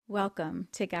Welcome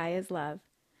to Gaia's Love,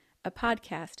 a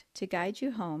podcast to guide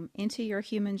you home into your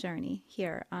human journey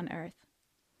here on Earth.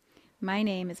 My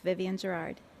name is Vivian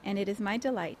Gerard, and it is my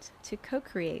delight to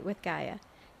co-create with Gaia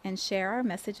and share our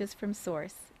messages from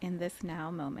Source in this now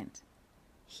moment.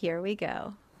 Here we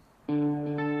go.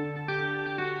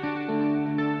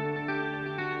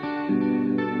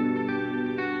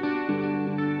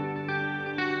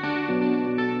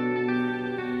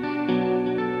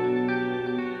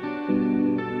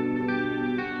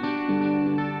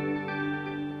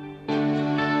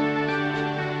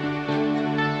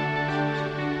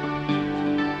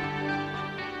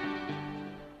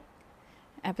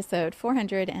 Episode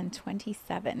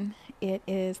 427. It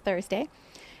is Thursday.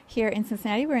 Here in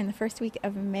Cincinnati, we're in the first week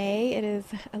of May. It is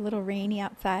a little rainy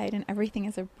outside and everything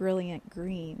is a brilliant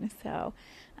green. So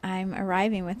I'm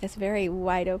arriving with this very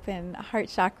wide open heart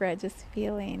chakra, just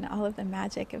feeling all of the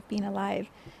magic of being alive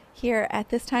here at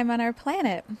this time on our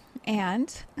planet.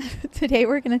 And today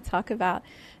we're going to talk about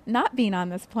not being on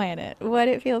this planet, what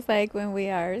it feels like when we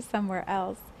are somewhere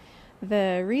else.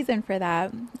 The reason for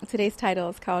that, today's title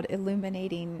is called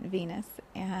Illuminating Venus,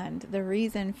 and the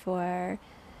reason for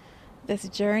this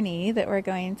journey that we're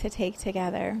going to take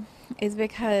together is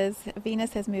because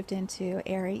Venus has moved into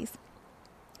Aries.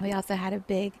 We also had a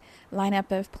big lineup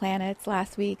of planets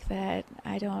last week that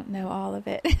I don't know all of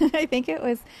it. I think it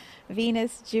was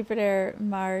Venus, Jupiter,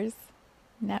 Mars,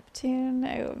 Neptune,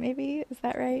 maybe, is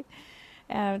that right?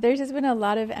 There's just been a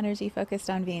lot of energy focused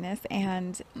on Venus,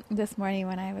 and this morning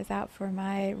when I was out for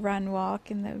my run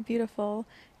walk in the beautiful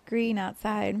green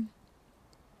outside,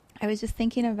 I was just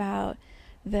thinking about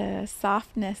the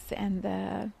softness and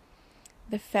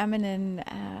the feminine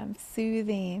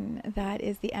soothing that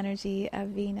is the energy of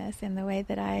Venus in the way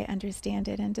that I understand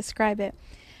it and describe it.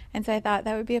 And so I thought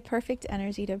that would be a perfect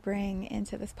energy to bring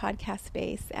into this podcast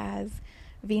space as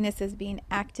Venus is being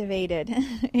activated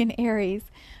in Aries.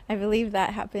 I believe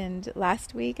that happened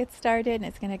last week. It started, and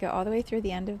it's going to go all the way through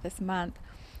the end of this month.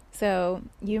 So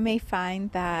you may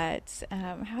find that,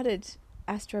 how did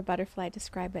Astro Butterfly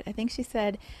describe it? I think she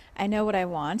said, I know what I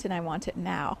want, and I want it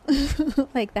now.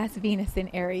 Like that's Venus in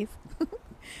Aries.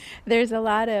 There's a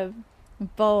lot of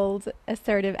bold,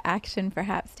 assertive action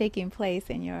perhaps taking place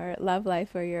in your love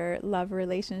life or your love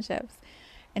relationships.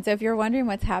 And so if you're wondering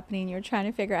what's happening, you're trying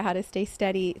to figure out how to stay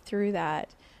steady through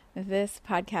that, this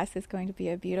podcast is going to be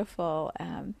a beautiful,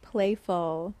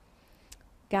 playful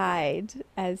guide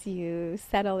as you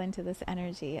settle into this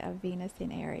energy of Venus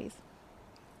in Aries.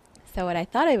 So what I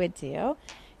thought I would do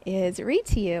is read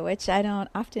to you, which I don't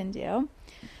often do,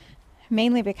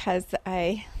 mainly because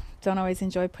I don't always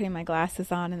enjoy putting my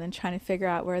glasses on and then trying to figure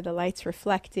out where the light's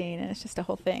reflecting, and it's just a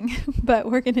whole thing. But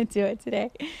we're going to do it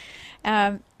today.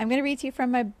 I'm going to read to you from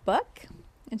my book,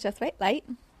 Just White Light.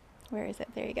 Where is it?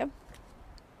 There you go.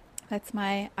 That's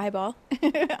my eyeball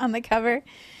on the cover.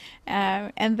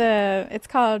 And it's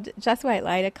called Just White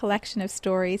Light, a collection of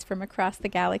stories from across the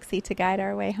galaxy to guide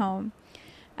our way home.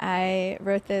 I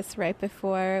wrote this right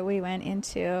before we went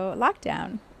into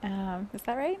lockdown. Is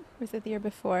that right? Or was it the year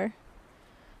before?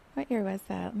 What year was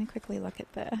that? Let me quickly look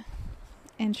at the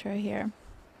intro here.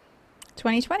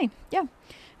 2020, yeah.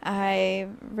 I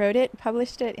wrote it,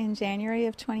 published it in January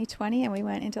of 2020, and we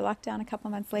went into lockdown a couple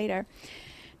months later.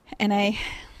 And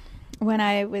when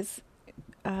I was,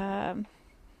 a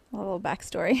little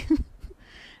backstory.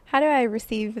 How do I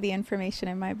receive the information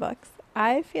in my books?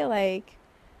 I feel like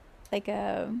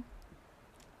when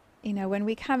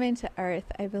we come into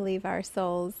Earth, I believe our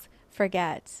souls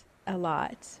forget a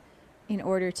lot in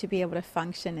order to be able to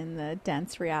function in the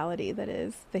dense reality that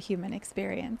is the human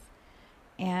experience.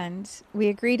 And we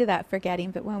agree to that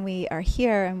forgetting, but when we are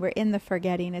here and we're in the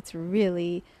forgetting, it's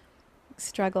really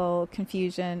struggle,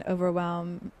 confusion,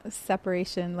 overwhelm,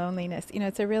 separation, loneliness.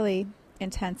 It's a really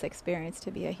intense experience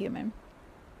to be a human.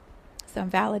 So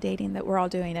I'm validating that we're all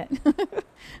doing it.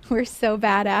 We're so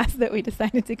badass that we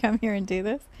decided to come here and do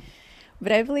this.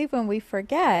 But I believe when we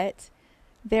forget,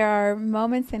 there are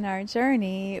moments in our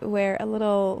journey where a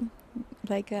little,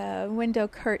 like a window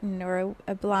curtain or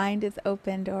a blind is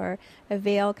opened or a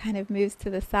veil kind of moves to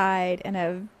the side and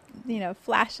a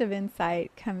flash of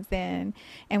insight comes in,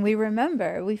 and we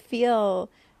remember, we feel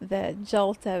the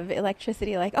jolt of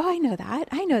electricity, like, oh, I know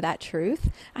that truth,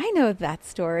 I know that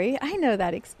story, I know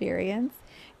that experience.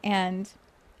 And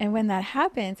when that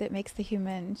happens, it makes the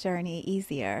human journey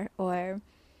easier, or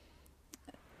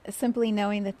simply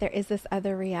knowing that there is this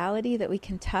other reality that we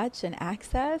can touch and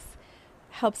access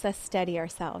helps us steady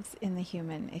ourselves in the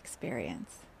human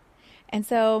experience. And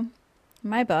so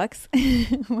my books,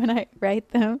 when I write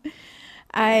them,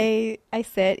 I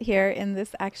sit here in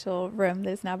this actual room that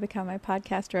has now become my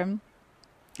podcast room,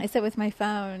 I sit with my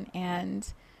phone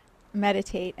and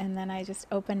meditate, and then I just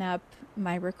open up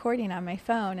my recording on my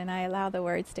phone and I allow the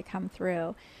words to come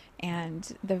through,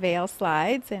 and the veil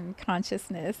slides and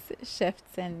consciousness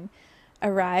shifts and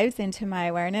arrives into my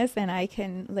awareness, and I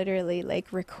can literally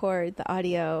like record the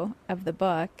audio of the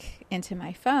book into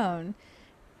my phone,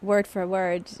 word for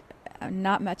word,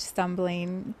 not much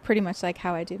stumbling, pretty much like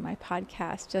how I do my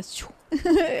podcast, just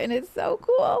and it's so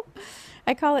cool.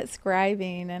 I call it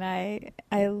scribing, and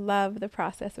I love the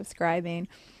process of scribing.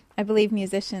 I believe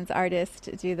musicians, artists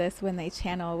do this when they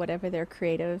channel whatever their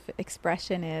creative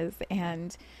expression is,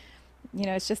 and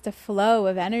it's just a flow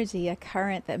of energy, a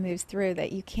current that moves through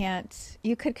that you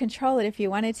could control it if you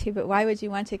wanted to, but why would you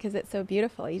want to? Because it's so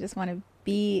beautiful. You just want to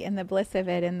be in the bliss of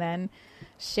it and then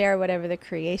share whatever the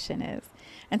creation is.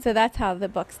 And so that's how the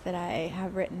books that I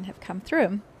have written have come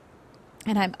through.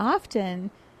 And I'm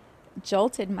often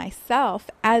jolted myself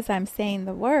as I'm saying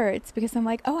the words, because I'm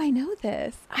like, oh, I know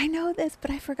this,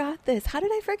 but I forgot this. How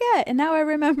did I forget? And now I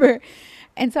remember.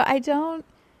 And so I don't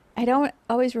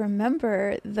always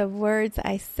remember the words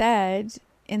I said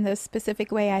in the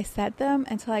specific way I said them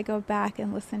until I go back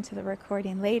and listen to the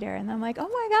recording later. And I'm like, oh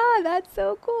my God, that's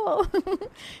so cool.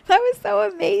 That was so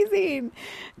amazing.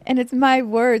 And it's my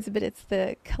words, but it's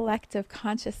the collective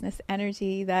consciousness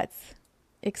energy that's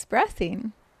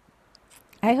expressing.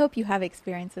 I hope you have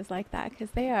experiences like that,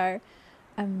 because they are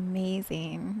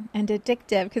amazing and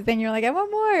addictive, because then you're like, I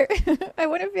want more. I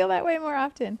want to feel that way more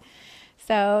often.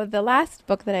 So the last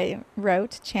book that I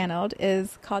wrote, channeled,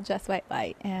 is called Just White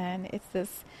Light. And it's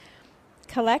this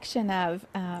collection of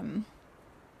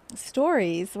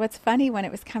stories. What's funny, when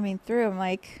it was coming through, I'm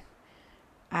like,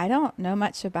 I don't know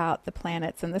much about the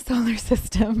planets and the solar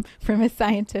system from a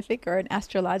scientific or an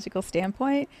astrological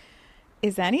standpoint.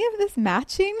 Is any of this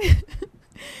matching?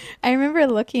 I remember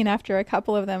looking after a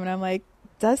couple of them and I'm like,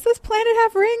 does this planet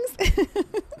have rings?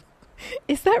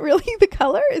 Is that really the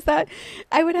color?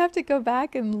 I would have to go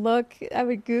back and look. I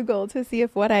would Google to see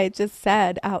if what I just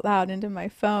said out loud into my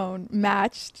phone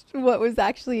matched what was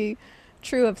actually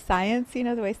true of science,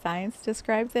 the way science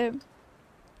describes it.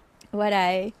 What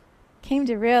I came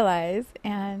to realize,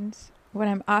 and what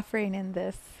I'm offering in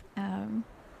this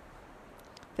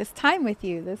this time with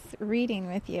you, this reading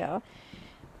with you,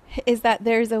 is that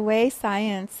there's a way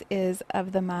science is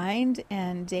of the mind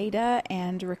and data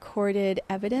and recorded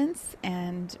evidence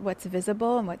and what's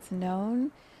visible and what's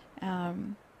known.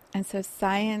 And so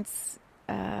science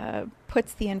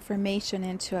puts the information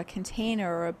into a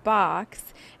container or a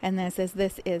box and then says,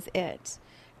 this is it.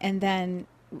 And then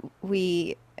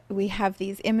we have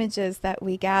these images that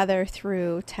we gather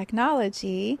through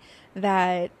technology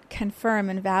that confirm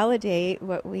and validate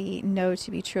what we know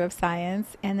to be true of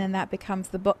science, and then that becomes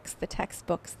the books, the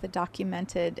textbooks, the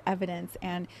documented evidence.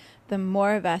 And the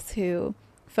more of us who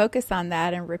focus on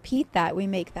that and repeat that, we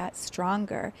make that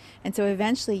stronger. And so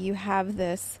eventually you have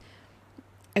this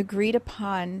agreed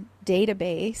upon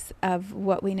database of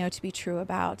what we know to be true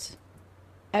about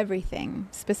everything,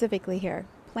 specifically here,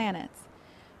 planets.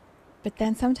 But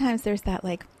then sometimes there's that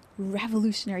like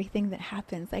revolutionary thing that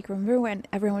happens. Like, remember when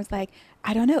everyone was like,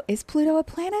 I don't know, is Pluto a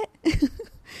planet?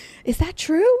 Is that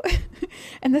true?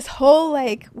 And this whole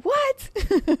like, what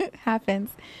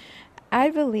happens? I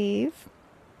believe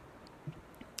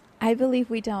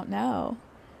we don't know.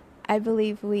 I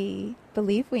believe we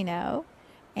know,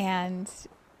 and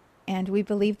we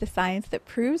believe the science that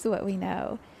proves what we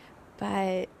know.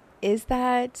 But is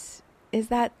that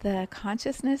the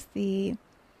consciousness, the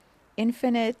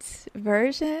infinite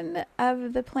version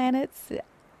of the planets?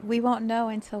 We won't know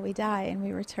until we die and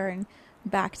we return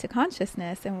back to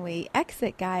consciousness and we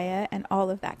exit Gaia and all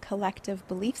of that collective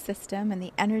belief system and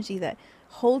the energy that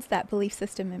holds that belief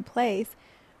system in place.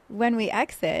 When we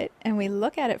exit and we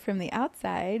look at it from the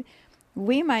outside,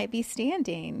 we might be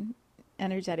standing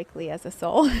energetically as a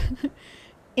soul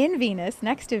in Venus,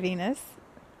 next to Venus,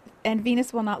 and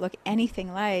Venus will not look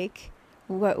anything like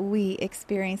what we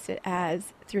experienced it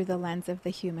as through the lens of the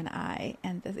human eye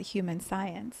and the human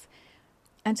science.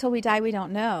 Until we die, we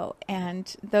don't know.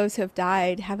 And those who have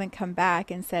died haven't come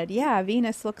back and said, yeah,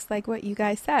 Venus looks like what you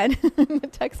guys said in the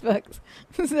textbooks.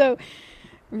 So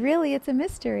really, it's a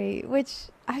mystery, which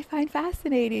I find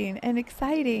fascinating and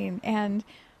exciting. And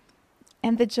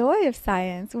the joy of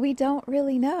science, we don't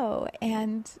really know.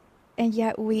 And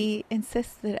yet we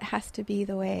insist that it has to be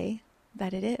the way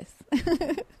that it is.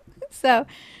 So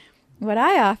what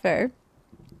I offer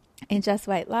in Just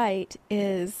White Light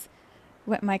is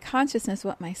what my consciousness,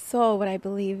 what my soul, what I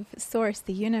believe Source,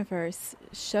 the universe,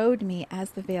 showed me as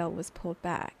the veil was pulled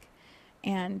back.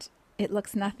 And it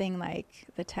looks nothing like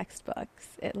the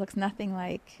textbooks. It looks nothing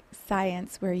like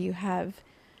science, where you have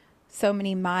so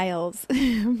many miles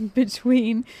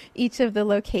between each of the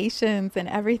locations, and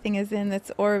everything is in this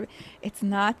orb. It's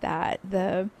not that.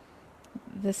 The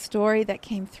story that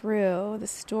came through, the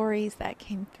stories that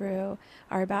came through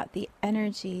are about the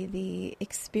energy, the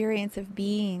experience of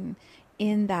being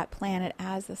in that planet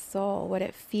as a soul, what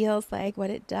it feels like, what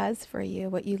it does for you,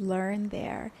 what you learn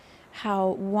there, how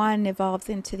one evolves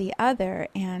into the other,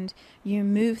 and you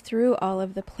move through all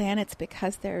of the planets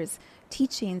because there's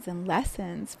teachings and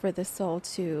lessons for the soul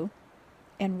to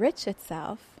enrich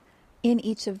itself in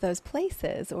each of those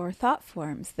places or thought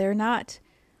forms. They're not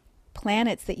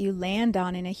planets that you land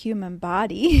on in a human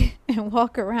body and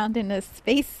walk around in a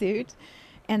spacesuit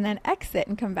and then exit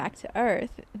and come back to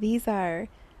Earth. These are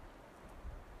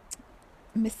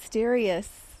mysterious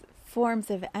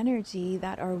forms of energy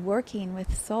that are working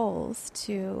with souls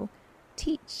to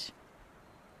teach.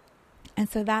 And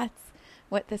so that's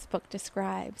what this book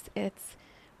describes. It's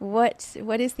what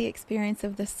is the experience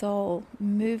of the soul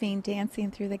moving,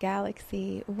 dancing through the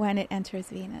galaxy when it enters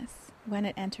Venus, when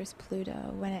it enters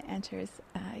Pluto, when it enters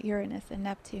Uranus and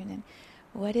Neptune, and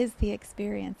what is the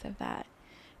experience of that?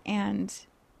 And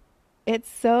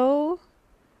it's so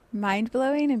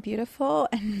mind-blowing and beautiful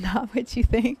and not what you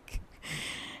think.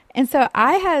 And so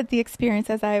I had the experience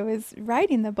as I was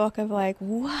writing the book of like,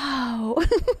 wow,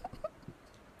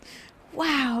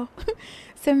 wow.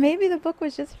 So maybe the book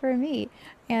was just for me.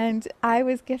 And I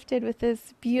was gifted with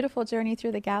this beautiful journey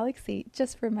through the galaxy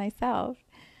just for myself.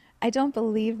 I don't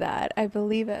believe that. I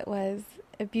believe it was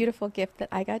a beautiful gift that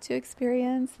I got to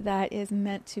experience that is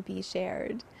meant to be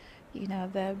shared. You know,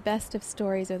 the best of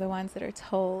stories are the ones that are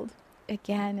told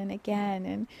again and again.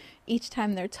 And each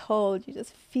time they're told, you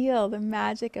just feel the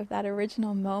magic of that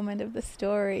original moment of the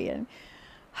story. And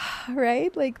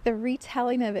right? Like the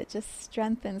retelling of it just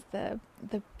strengthens the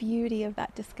beauty of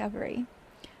that discovery.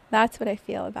 That's what I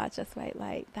feel about Just White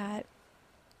Light, that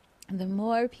the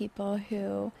more people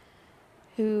who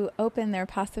open their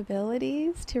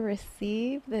possibilities to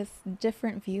receive this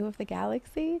different view of the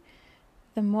galaxy,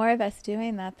 the more of us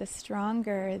doing that, the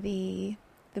stronger the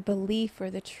belief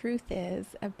or the truth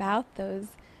is about those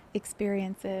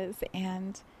experiences,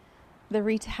 and the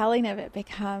retelling of it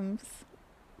becomes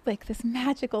like this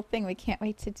magical thing we can't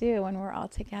wait to do when we're all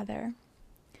together.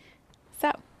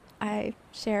 So I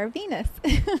share Venus,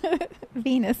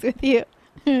 Venus with you.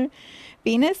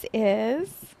 Venus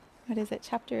is, what is it,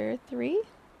 chapter 3?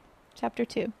 Chapter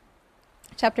 2.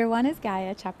 Chapter 1 is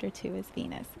Gaia, chapter 2 is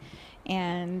Venus.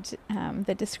 And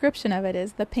the description of it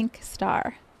is the pink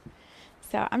star.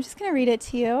 So I'm just going to read it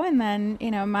to you, and then,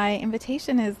 my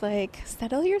invitation is like,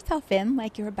 settle yourself in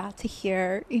like you're about to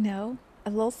hear, a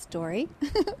little story.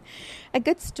 A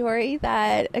good story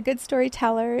that a good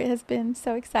storyteller has been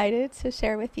so excited to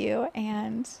share with you,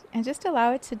 and just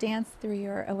allow it to dance through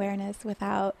your awareness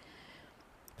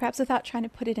perhaps without trying to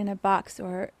put it in a box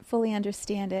or fully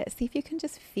understand it. See if you can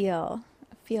just feel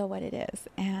what it is,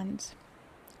 and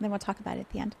then we'll talk about it at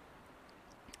the end.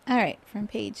 All right, from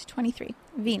page 23,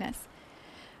 Venus.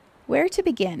 Where to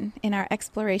begin in our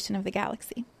exploration of the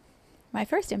galaxy? My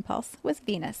first impulse was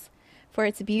Venus, for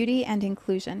its beauty and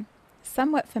inclusion,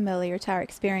 somewhat familiar to our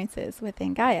experiences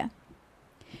within Gaia.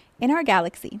 In our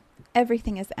galaxy,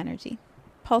 everything is energy,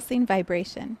 pulsing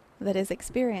vibration that is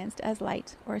experienced as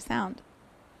light or sound.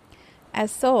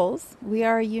 As souls, we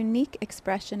are a unique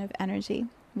expression of energy,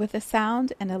 with a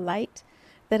sound and a light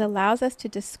that allows us to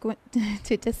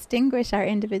distinguish our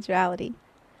individuality,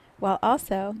 while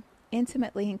also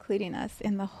intimately including us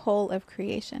in the whole of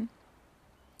creation.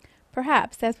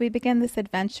 Perhaps as we begin this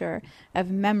adventure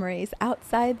of memories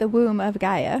outside the womb of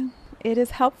Gaia, it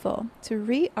is helpful to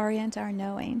reorient our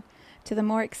knowing to the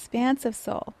more expansive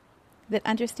soul that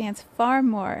understands far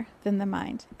more than the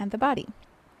mind and the body.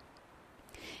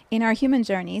 In our human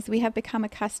journeys, we have become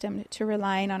accustomed to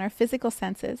relying on our physical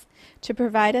senses to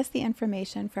provide us the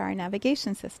information for our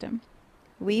navigation system.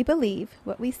 We believe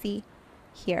what we see,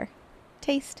 hear,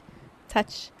 taste,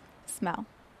 touch, smell,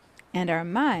 and our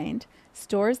mind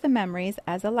stores the memories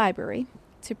as a library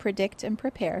to predict and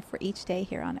prepare for each day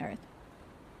here on Earth.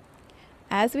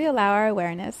 As we allow our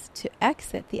awareness to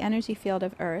exit the energy field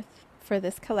of Earth for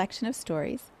this collection of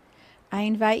stories, I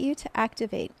invite you to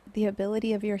activate the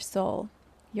ability of your soul,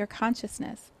 your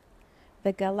consciousness,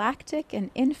 the galactic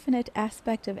and infinite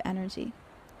aspect of energy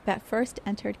that first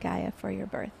entered Gaia for your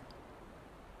birth.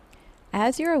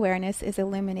 As your awareness is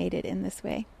illuminated in this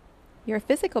way, your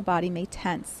physical body may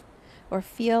tense or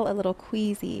feel a little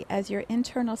queasy as your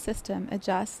internal system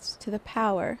adjusts to the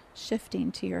power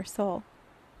shifting to your soul.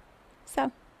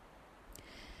 So,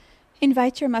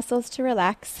 invite your muscles to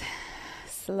relax,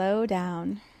 slow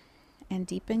down, and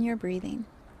deepen your breathing.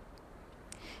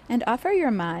 and offer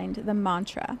your mind the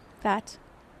mantra that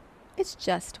it's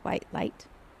just white light.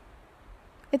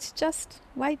 It's just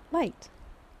white light.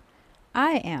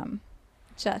 I am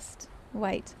just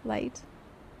white light.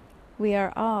 We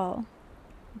are all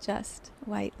just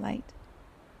white light.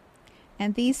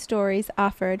 And these stories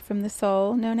offered from the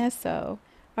soul known as So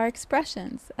are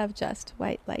expressions of just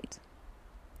white light.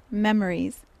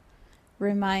 Memories,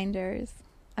 reminders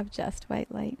of just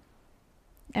white light.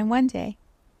 And one day,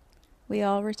 we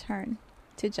all return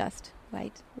to just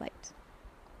white light.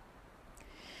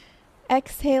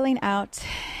 Exhaling out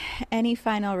any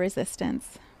final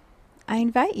resistance, I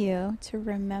invite you to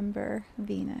remember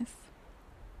Venus.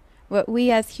 What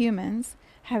we as humans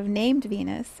have named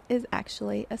Venus is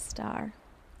actually a star,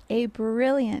 a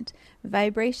brilliant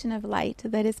vibration of light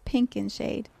that is pink in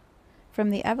shade from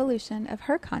the evolution of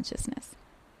her consciousness.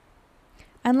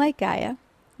 Unlike Gaia,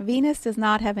 Venus does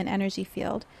not have an energy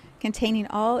field containing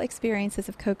all experiences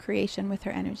of co-creation with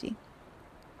her energy.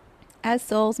 As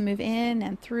souls move in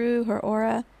and through her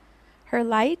aura, her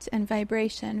light and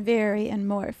vibration vary and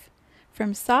morph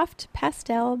from soft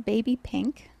pastel baby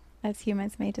pink, as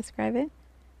humans may describe it,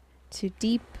 to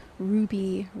deep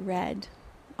ruby red,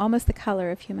 almost the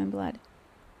color of human blood.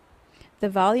 The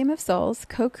volume of souls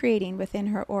co-creating within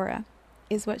her aura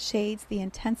is what shades the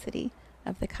intensity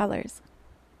of the colors.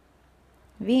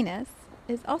 Venus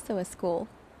is also a school,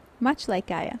 much like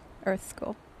Gaia, Earth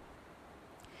School.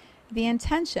 The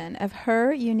intention of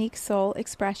her unique soul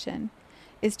expression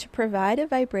is to provide a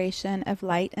vibration of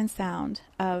light and sound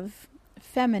of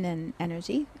feminine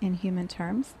energy in human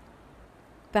terms.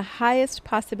 The highest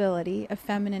possibility of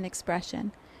feminine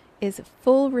expression is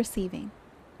full receiving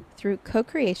through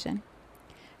co-creation,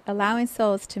 allowing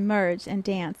souls to merge and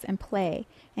dance and play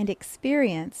and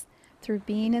experience through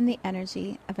being in the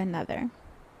energy of another.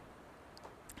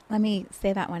 Let me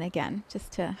say that one again,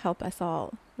 just to help us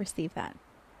all receive that.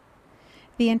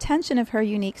 The intention of her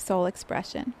unique soul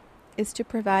expression is to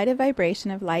provide a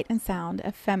vibration of light and sound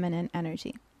of feminine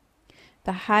energy.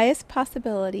 The highest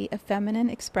possibility of feminine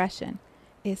expression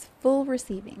is full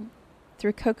receiving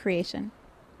through co-creation,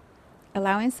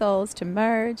 allowing souls to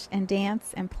merge and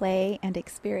dance and play and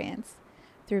experience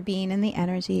through being in the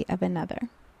energy of another.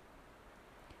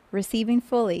 Receiving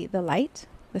fully the light,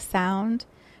 the sound,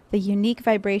 the unique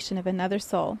vibration of another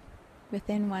soul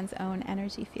within one's own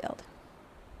energy field.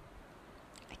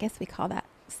 I guess we call that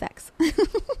sex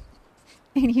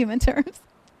in human terms.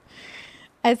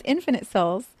 As infinite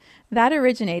souls that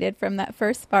originated from that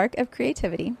first spark of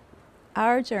creativity,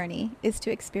 our journey is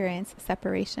to experience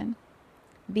separation,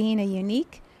 being a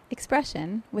unique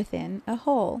expression within a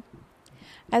whole.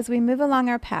 As we move along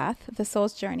our path of the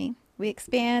soul's journey, we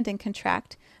expand and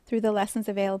contract through the lessons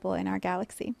available in our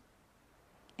galaxy.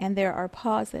 And there are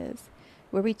pauses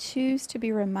where we choose to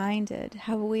be reminded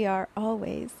how we are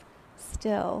always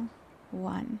still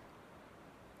one.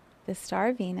 The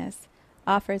star Venus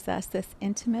offers us this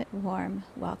intimate, warm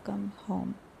welcome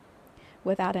home,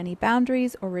 without any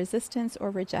boundaries or resistance or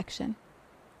rejection,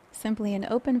 simply an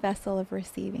open vessel of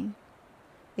receiving,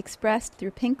 expressed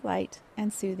through pink light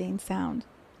and soothing sound.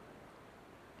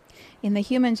 In the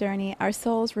human journey, our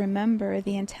souls remember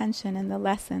the intention and the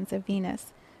lessons of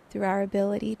Venus through our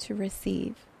ability to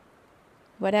receive.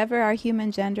 Whatever our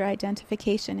human gender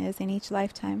identification is in each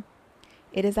lifetime,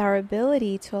 it is our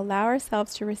ability to allow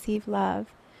ourselves to receive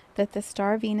love that the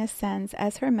star Venus sends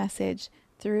as her message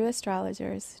through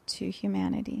astrologers to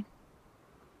humanity.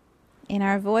 In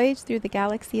our voyage through the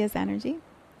galaxy as energy,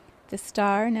 the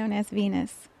star known as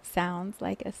Venus sounds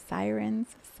like a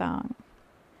siren's song.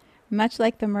 Much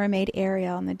like the mermaid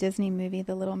Ariel in the Disney movie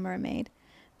The Little Mermaid,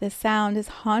 the sound is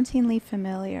hauntingly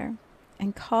familiar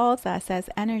and calls us as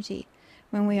energy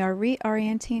when we are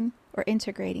reorienting or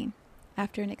integrating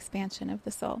after an expansion of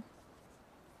the soul.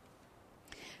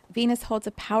 Venus holds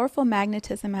a powerful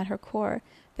magnetism at her core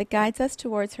that guides us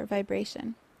towards her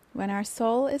vibration. When our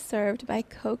soul is served by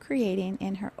co-creating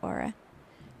in her aura,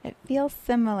 it feels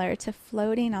similar to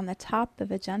floating on the top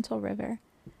of a gentle river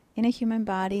in a human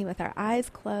body with our eyes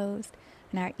closed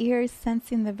and our ears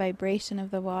sensing the vibration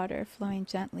of the water flowing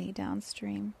gently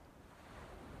downstream.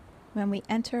 When we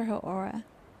enter her aura,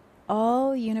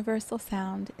 all universal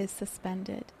sound is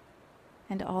suspended,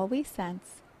 and all we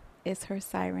sense is her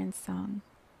siren song.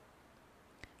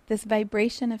 This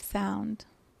vibration of sound,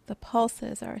 the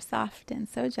pulses are soft and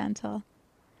so gentle,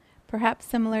 perhaps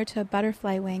similar to a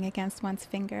butterfly wing against one's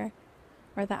finger,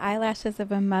 or the eyelashes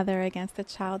of a mother against a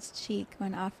child's cheek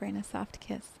when offering a soft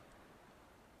kiss.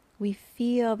 We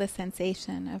feel the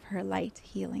sensation of her light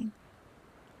healing,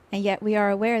 and yet we are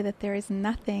aware that there is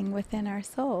nothing within our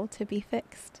soul to be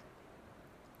fixed.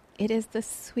 It is the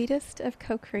sweetest of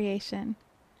co-creation,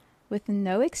 with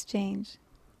no exchange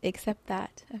except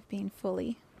that of being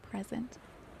fully present.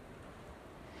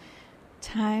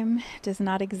 Time does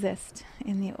not exist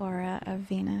in the aura of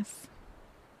Venus.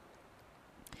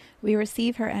 We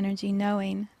receive her energy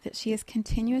knowing that she is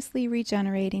continuously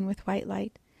regenerating with white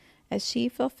light as she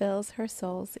fulfills her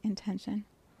soul's intention.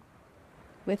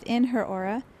 Within her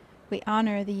aura, we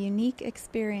honor the unique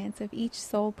experience of each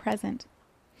soul present,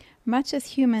 much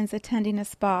as humans attending a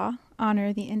spa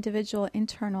honor the individual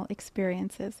internal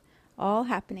experiences, all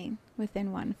happening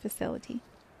within one facility.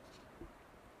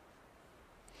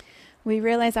 We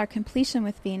realize our completion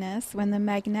with Venus when the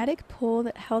magnetic pull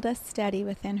that held us steady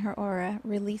within her aura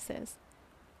releases,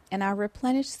 and our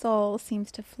replenished soul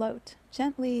seems to float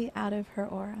gently out of her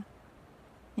aura.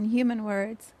 In human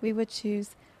words, we would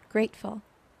choose grateful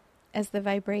as the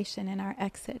vibration in our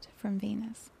exit from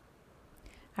Venus.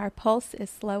 Our pulse is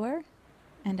slower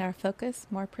and our focus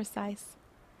more precise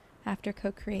after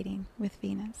co-creating with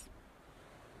Venus.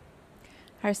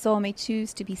 Our soul may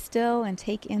choose to be still and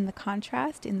take in the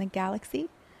contrast in the galaxy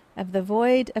of the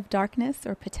void of darkness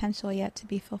or potential yet to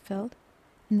be fulfilled,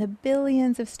 and the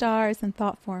billions of stars and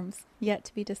thought forms yet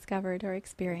to be discovered or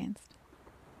experienced.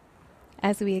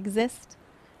 As we exist,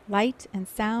 light and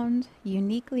sound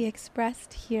uniquely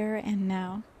expressed here and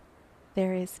now,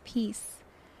 there is peace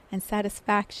and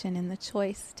satisfaction in the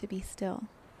choice to be still.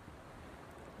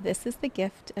 This is the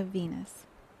gift of Venus,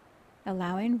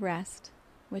 allowing rest,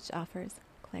 which offers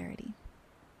clarity.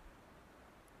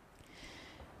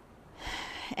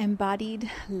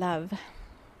 Embodied love.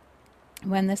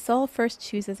 When the soul first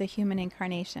chooses a human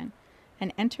incarnation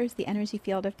and enters the energy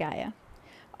field of Gaia,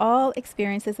 all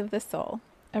experiences of the soul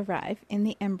arrive in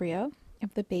the embryo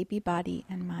of the baby body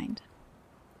and mind.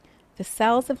 The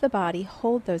cells of the body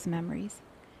hold those memories,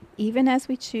 even as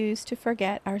we choose to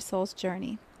forget our soul's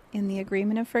journey in the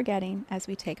agreement of forgetting as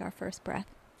we take our first breath.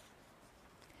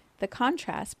 The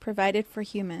contrast provided for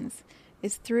humans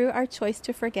is through our choice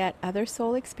to forget other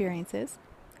soul experiences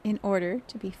in order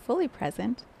to be fully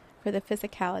present for the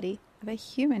physicality of a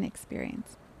human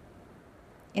experience.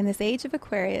 In this age of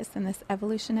Aquarius and this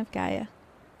evolution of Gaia,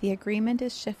 the agreement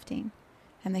is shifting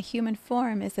and the human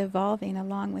form is evolving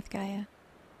along with Gaia.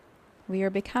 We are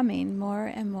becoming more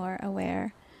and more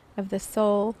aware of the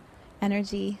soul,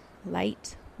 energy,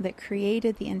 light that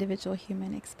created the individual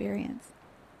human experience.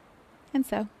 And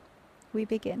so, we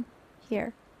begin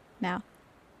here, now,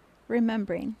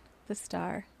 remembering the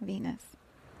star Venus,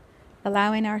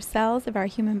 allowing our cells of our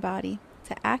human body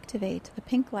to activate the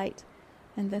pink light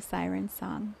and the siren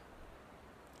song.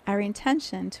 Our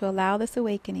intention to allow this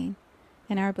awakening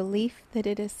and our belief that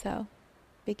it is so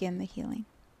begin the healing.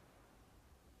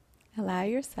 Allow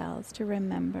your cells to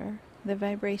remember the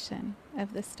vibration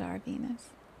of the star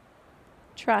Venus.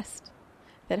 Trust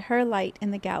that her light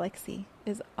in the galaxy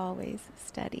is always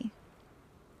steady.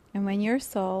 And when your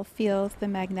soul feels the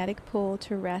magnetic pull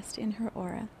to rest in her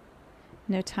aura,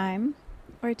 no time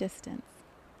or distance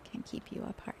can keep you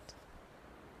apart.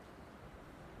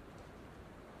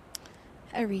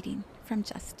 A reading from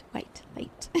Just White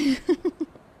Light.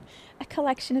 A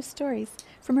collection of stories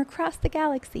from across the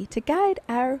galaxy to guide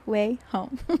our way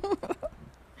home.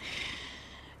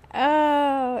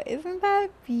 Oh, isn't that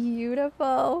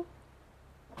beautiful?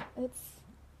 It's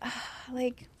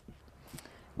like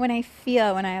when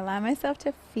I allow myself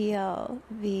to feel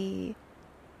the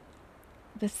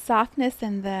softness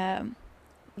and the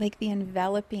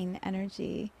enveloping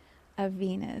energy of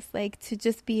Venus, like to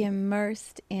just be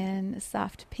immersed in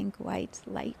soft pink white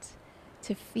light,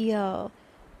 to feel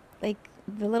like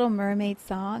the Little Mermaid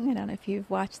song. I don't know if you've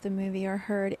watched the movie or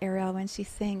heard Ariel when she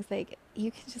sings, like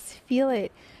you can just feel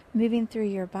it moving through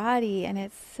your body, and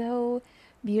it's so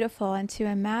beautiful. And to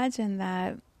imagine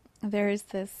that there's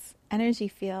this energy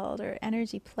field or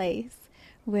energy place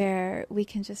where we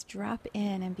can just drop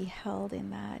in and be held in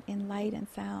that, in light and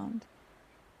sound,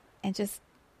 and just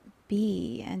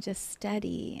be and just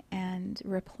steady and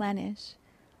replenish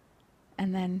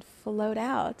and then float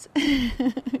out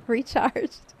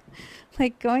recharged,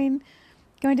 like going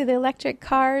to the electric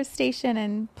car station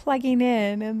and plugging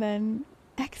in and then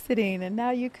exiting, and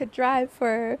now you could drive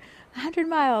for 100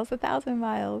 miles, 1,000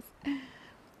 miles.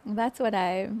 That's what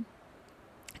I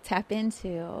tap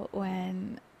into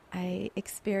when I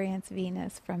experience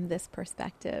Venus from this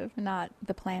perspective, not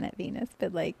the planet Venus,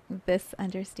 but like this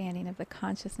understanding of the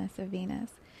consciousness of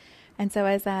Venus. And so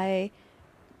as I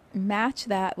match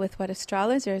that with what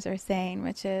astrologers are saying,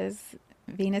 which is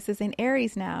Venus is in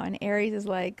Aries now, and Aries is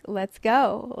like, let's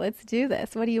go, let's do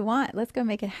this. What do you want? Let's go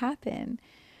make it happen.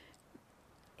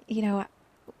 You know,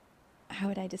 how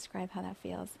would I describe how that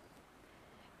feels?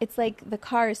 it's like the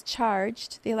car is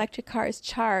charged, the electric car is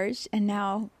charged, and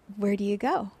now where do you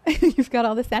go? You've got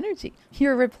all this energy.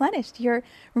 You're replenished. You're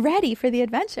ready for the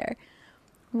adventure.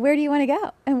 Where do you want to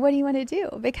go? And what do you want to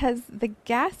do? Because the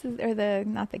gas is, or the,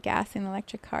 not the gas in the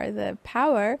electric car, the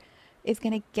power is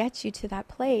going to get you to that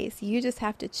place. You just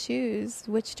have to choose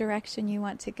which direction you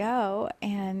want to go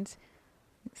and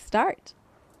start.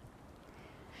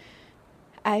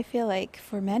 I feel like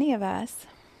for many of us,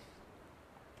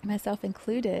 myself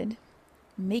included,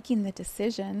 making the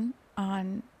decision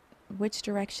on which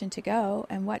direction to go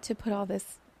and what to put all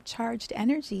this charged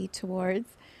energy towards,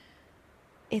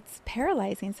 it's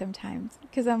paralyzing sometimes,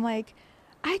 because I'm like,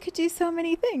 I could do so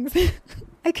many things.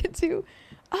 I could do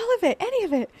all of it, any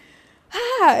of it.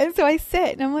 And so I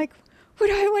sit and I'm like, what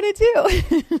do I want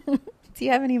to do? Do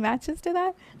you have any matches to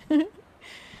that?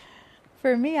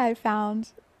 For me, I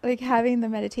found like having the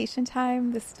meditation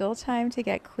time, the still time to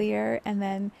get clear, and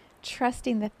then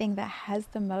trusting the thing that has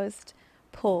the most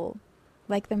pull,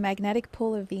 like the magnetic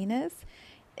pull of Venus.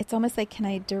 It's almost like, can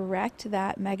I direct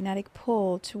that magnetic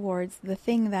pull towards the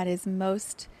thing that is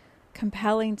most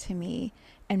compelling to me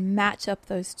and match up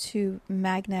those two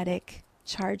magnetic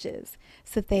charges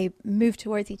so that they move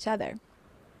towards each other,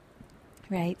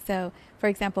 right? So, for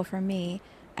example, for me,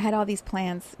 I had all these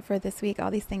plans for this week, all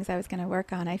these things I was going to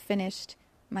work on. I finished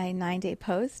my 9-day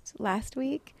post last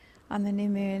week on the new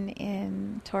moon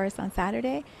in Taurus on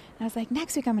Saturday. And I was like,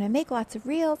 next week I'm going to make lots of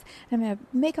reels, and I'm going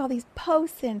to make all these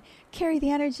posts and carry the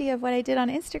energy of what I did on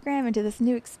Instagram into this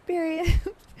new experience.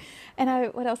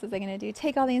 And what else was I going to do?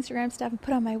 Take all the Instagram stuff and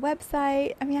put on my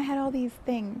website. I mean, I had all these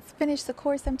things. Finish the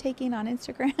course I'm taking on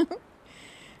Instagram.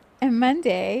 And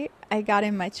Monday, I got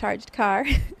in my charged car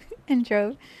and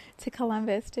drove to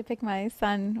Columbus to pick my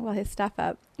son, well, his stuff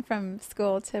up from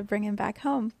school to bring him back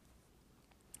home.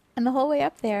 And the whole way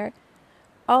up there,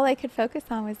 all I could focus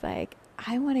on was like,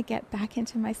 I want to get back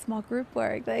into my small group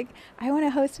work. Like, I want to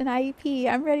host an IEP.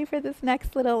 I'm ready for this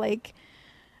next little like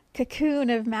cocoon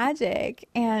of magic.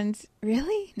 And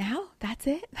really, now that's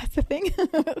it? That's the thing?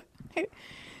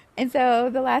 And so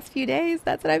the last few days,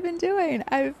 that's what I've been doing.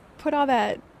 I've put all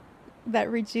that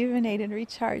rejuvenated,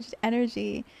 recharged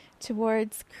energy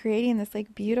towards creating this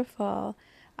like beautiful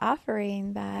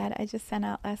offering that I just sent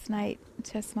out last night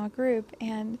to a small group,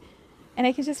 and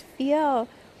I can just feel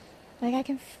like I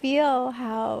can feel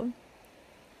how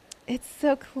it's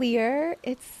so clear,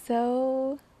 it's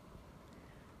so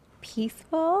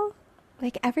peaceful.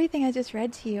 Like everything I just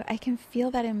read to you, I can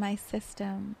feel that in my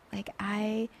system. Like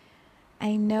I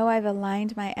know I've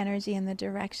aligned my energy in the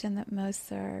direction that most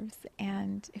serves,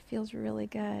 and it feels really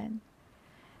good.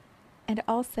 And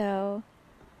also,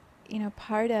 you know,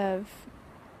 part of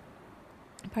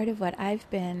what I've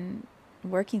been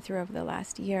working through over the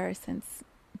last year, since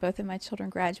both of my children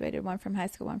graduated, one from high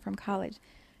school, one from college,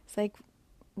 it's like,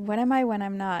 what am I when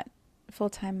I'm not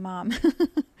full-time mom?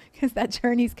 Because that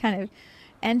journey's kind of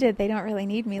ended. They don't really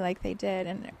need me like they did.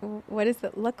 And what does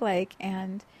it look like?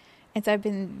 And so I've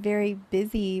been very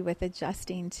busy with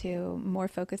adjusting to more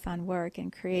focus on work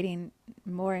and creating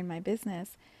more in my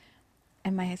business.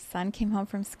 And my son came home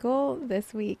from school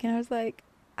this week, and I was like,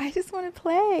 I just want to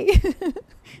play.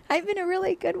 I've been a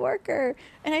really good worker,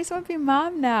 and I just want to be a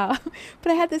mom now.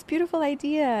 But I had this beautiful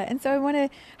idea, and so I want to,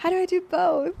 how do I do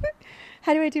both?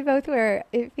 How do I do both where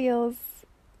it feels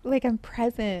like I'm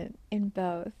present in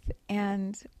both?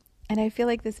 And I feel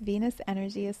like this Venus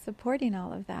energy is supporting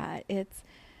all of that. It's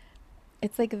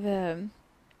like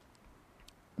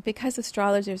because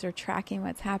astrologers are tracking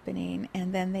what's happening,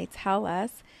 and then they tell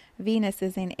us Venus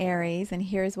is in Aries, and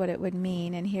here's what it would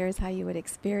mean, and here's how you would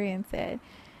experience it.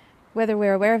 Whether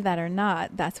we're aware of that or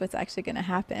not, that's what's actually going to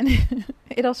happen.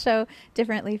 It'll show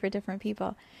differently for different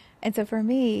people. And so for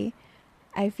me,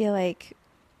 I feel like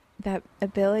that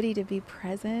ability to be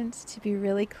present, to be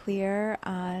really clear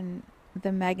on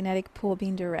the magnetic pull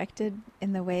being directed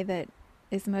in the way that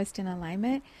is most in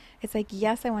alignment. It's like,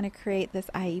 yes, I want to create this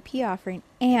IEP offering,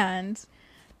 and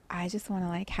I just want to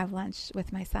like have lunch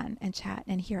with my son and chat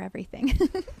and hear everything.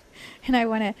 And I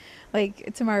want to,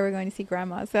 like, tomorrow we're going to see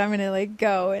grandma, so I'm going to like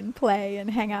go and play and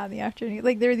hang out in the afternoon.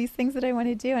 Like, there are these things that I want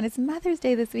to do, and it's Mother's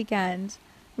Day this weekend,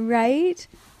 right?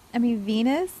 I mean,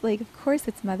 Venus, like, of course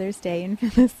it's Mother's Day and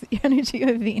this energy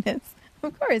of Venus.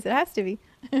 Of course, it has to be.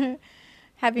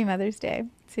 Happy Mother's Day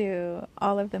to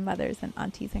all of the mothers and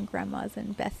aunties and grandmas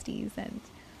and besties and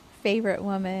favorite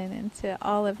woman, and to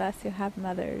all of us who have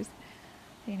mothers.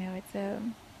 You know,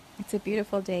 it's a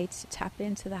beautiful day to tap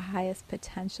into the highest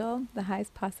potential, the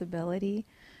highest possibility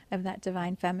of that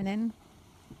divine feminine.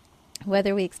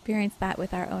 Whether we experience that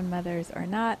with our own mothers or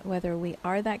not, whether we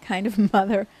are that kind of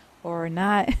mother or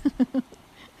not,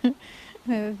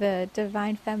 the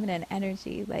divine feminine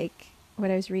energy, like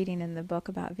what I was reading in the book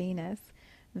about Venus,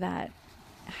 that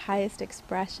highest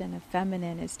expression of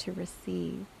feminine is to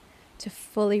receive, to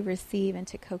fully receive and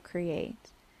to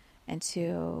co-create and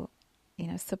to,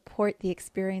 support the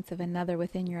experience of another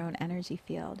within your own energy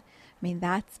field. I mean,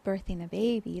 that's birthing a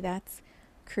baby. That's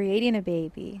creating a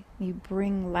baby. You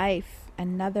bring life,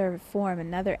 another form,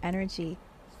 another energy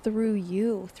through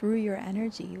you, through your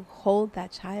energy. You hold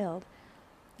that child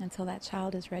until that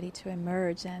child is ready to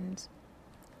emerge and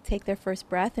take their first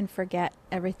breath and forget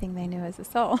everything they knew as a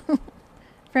soul,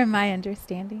 from my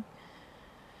understanding.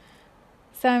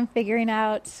 So I'm figuring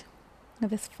out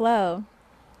this flow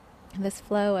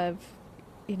of,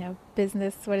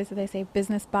 business, what is it they say,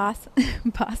 business boss,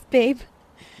 boss babe,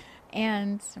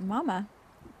 and mama,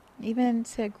 even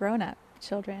to grown-up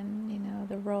children,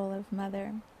 the role of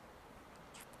mother.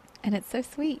 And it's so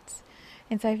sweet.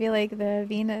 And so I feel like the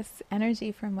Venus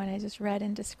energy from what I just read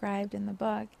and described in the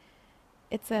book,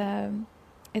 it's a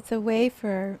way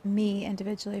for me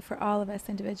individually, for all of us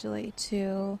individually,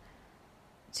 to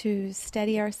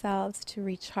steady ourselves, to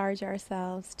recharge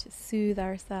ourselves, to soothe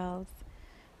ourselves,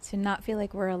 to not feel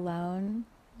like we're alone.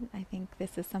 I think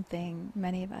this is something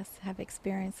many of us have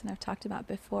experienced and I've talked about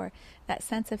before. That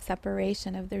sense of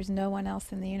separation of there's no one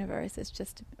else in the universe. It's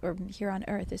just, or here on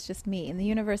earth, it's just me. And the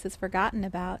universe has forgotten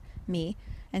about me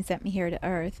and sent me here to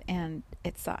earth, and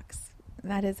it sucks.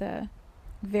 That is a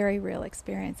very real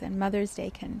experience, and Mother's Day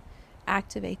can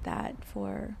activate that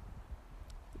for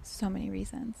so many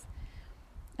reasons.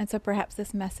 And so perhaps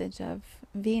this message of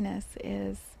Venus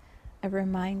is a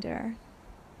reminder.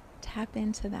 Tap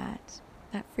into that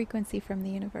frequency from the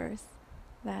universe,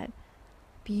 that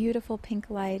beautiful pink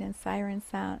light and siren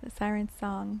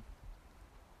song.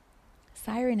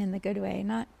 Siren in the good way,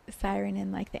 not siren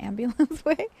in like the ambulance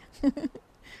way.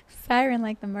 Siren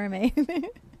like the mermaid.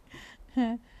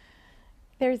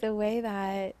 There's a way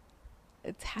that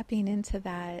tapping into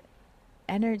that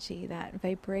energy, that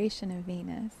vibration of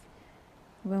Venus,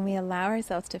 when we allow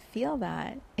ourselves to feel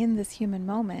that in this human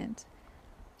moment,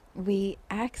 we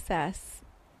access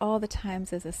all the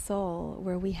times as a soul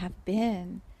where we have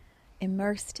been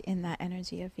immersed in that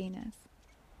energy of Venus.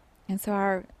 And so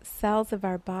our cells of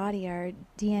our body, our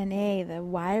DNA, the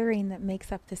wiring that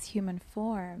makes up this human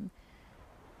form,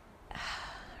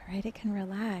 right, it can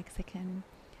relax, it can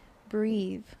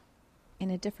breathe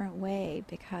in a different way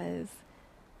because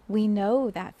we know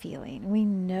that feeling.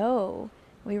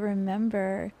 We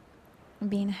remember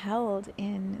being held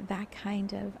in that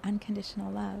kind of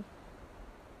unconditional love.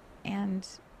 And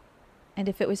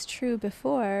if it was true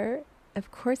before, of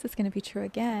course it's going to be true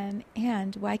again.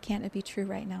 And why can't it be true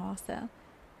right now also?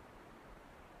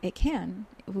 It can.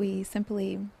 We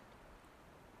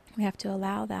have to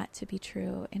allow that to be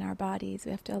true in our bodies.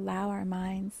 We have to allow our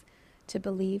minds to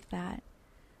believe that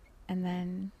and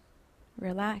then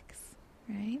relax,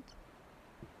 right?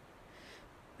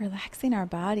 Relaxing our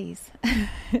bodies.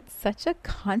 It's such a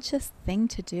conscious thing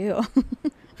to do.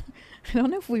 I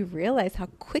don't know if we realize how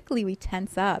quickly we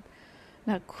tense up,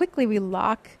 how quickly we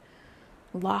lock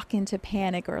into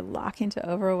panic or lock into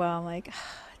overwhelm. Like,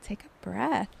 take a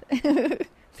breath.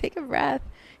 Take a breath.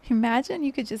 Imagine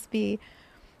you could just be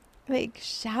like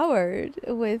showered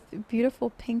with beautiful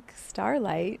pink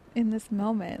starlight in this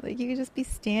moment. Like you could just be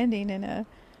standing in a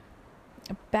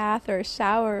bath or a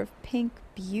shower of pink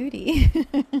beauty.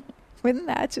 Wouldn't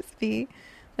that just be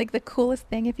like the coolest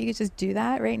thing if you could just do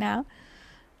that right now?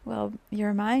 Well,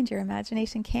 your mind, your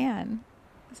imagination can.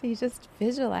 So you just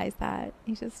visualize that.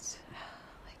 You just,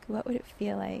 like, what would it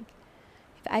feel like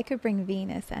if I could bring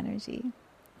Venus energy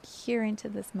here into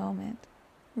this moment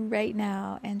right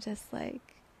now and just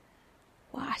like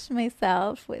wash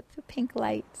myself with the pink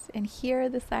lights and hear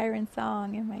the siren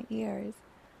song in my ears?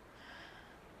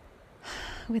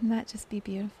 Wouldn't that just be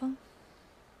beautiful?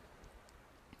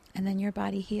 And then your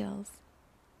body heals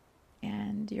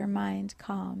and your mind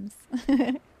calms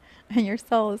and your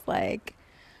soul is like,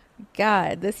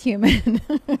 God, this human,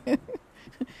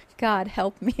 God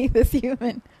help me, this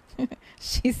human.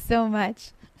 She's so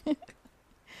much.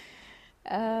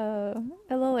 Oh,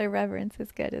 a little irreverence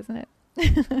is good, isn't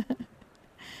it?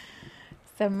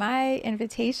 So my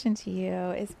invitation to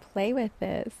you is play with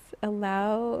this.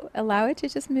 Allow it to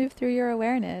just move through your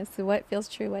awareness. What feels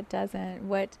true, what doesn't,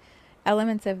 what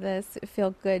elements of this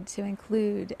feel good to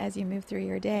include as you move through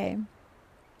your day.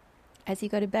 As you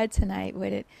go to bed tonight,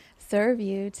 would it serve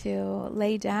you to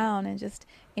lay down and just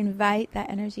invite that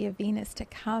energy of Venus to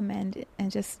come and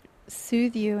just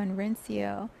soothe you and rinse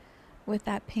you with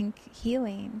that pink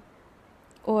healing?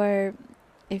 Or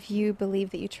if you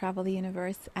believe that you travel the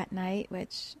universe at night,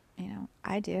 which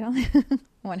I do.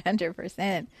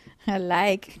 100%. I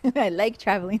like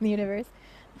traveling the universe.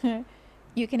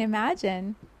 You can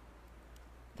imagine.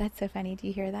 That's so funny. Do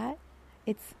you hear that?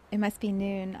 It must be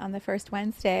noon on the first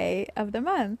Wednesday of the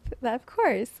month. Of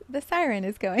course, the siren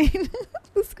is going.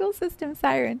 The school system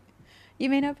siren. You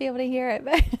may not be able to hear it,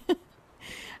 but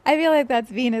I feel like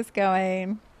that's Venus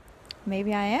going,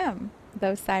 maybe I am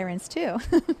those sirens too.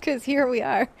 Because here we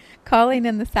are calling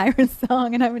in the siren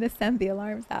song, and I'm going to send the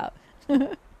alarms out.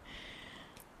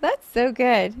 That's so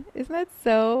good. Isn't that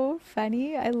so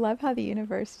funny? I love how the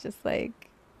universe just like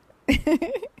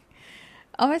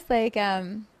almost like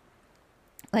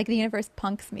the universe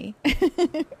punks me.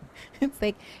 It's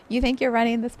like, you think you're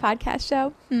running this podcast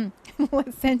show?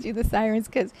 Let's send you the sirens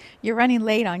because you're running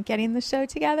late on getting the show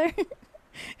together.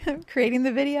 Creating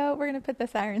the video. We're going to put the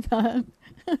sirens on.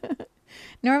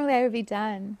 Normally I would be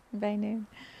done by noon.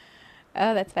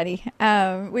 Oh, that's funny.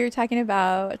 We were talking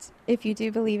about if you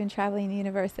do believe in traveling the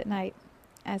universe at night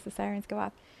as the sirens go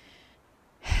off.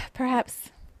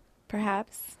 Perhaps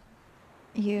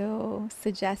you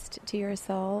suggest to your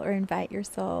soul or invite your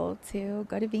soul to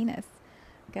go to Venus.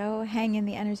 Go hang in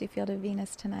the energy field of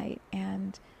Venus tonight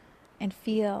and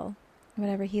feel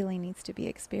whatever healing needs to be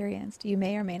experienced. You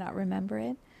may or may not remember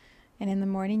it. And in the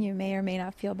morning, you may or may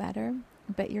not feel better.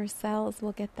 But your cells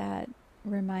will get that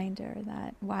reminder,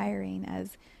 that wiring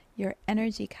as your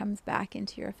energy comes back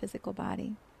into your physical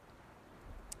body.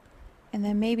 And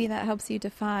then maybe that helps you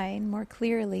define more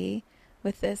clearly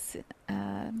with this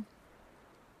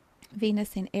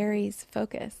Venus in Aries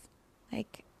focus.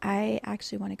 Like, I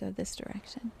actually want to go this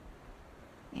direction.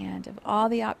 And of all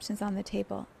the options on the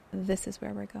table, this is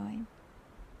where we're going.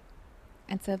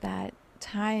 And so that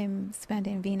time spent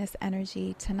in Venus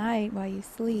energy tonight while you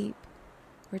sleep,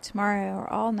 or tomorrow,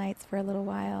 or all nights for a little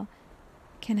while,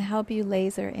 can help you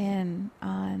laser in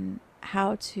on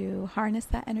how to harness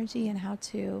that energy and how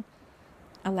to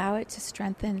allow it to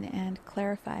strengthen and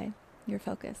clarify your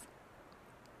focus.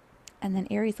 And then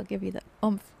Aries will give you the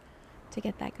oomph to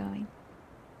get that going.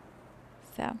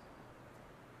 So,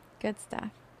 good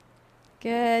stuff.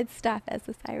 Good stuff as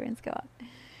the sirens go up.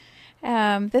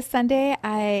 This Sunday,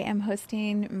 I am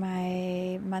hosting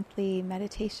my monthly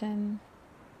meditation,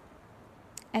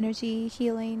 energy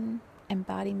healing,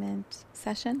 embodiment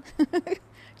session,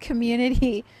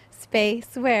 community space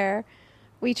where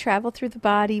we travel through the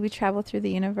body, we travel through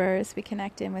the universe, we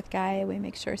connect in with Gaia, we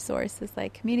make sure Source is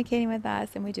like communicating with us,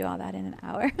 and we do all that in an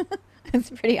hour. It's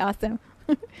pretty awesome.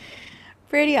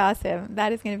 Pretty awesome.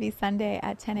 That is going to be Sunday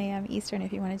at 10 a.m. Eastern.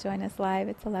 If you want to join us live,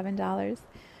 it's $11,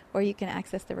 or you can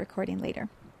access the recording later.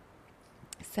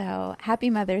 So happy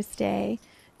Mother's Day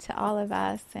to all of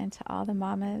us and to all the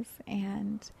mamas,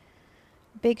 and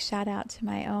big shout out to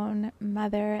my own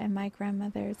mother and my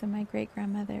grandmothers and my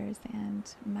great-grandmothers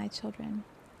and my children.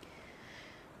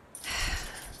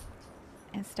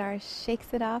 And Star shakes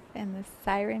it off, and the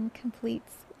siren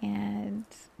completes, and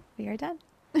we are done.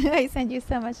 I send you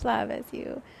so much love as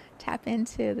you tap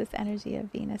into this energy of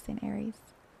Venus in Aries.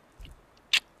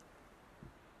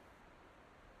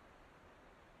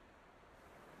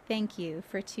 Thank you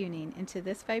for tuning into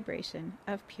this vibration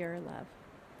of pure love.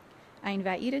 I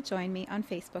invite you to join me on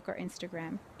Facebook or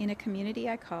Instagram in a community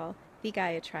I call the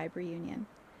Gaia Tribe Reunion,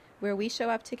 where we show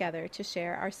up together to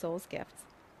share our soul's gifts,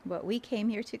 what we came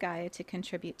here to Gaia to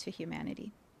contribute to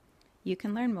humanity. You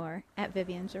can learn more at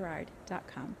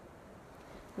viviangerard.com.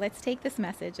 Let's take this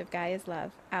message of Gaia's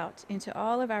love out into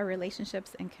all of our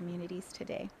relationships and communities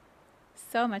today.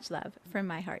 So much love from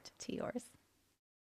my heart to yours.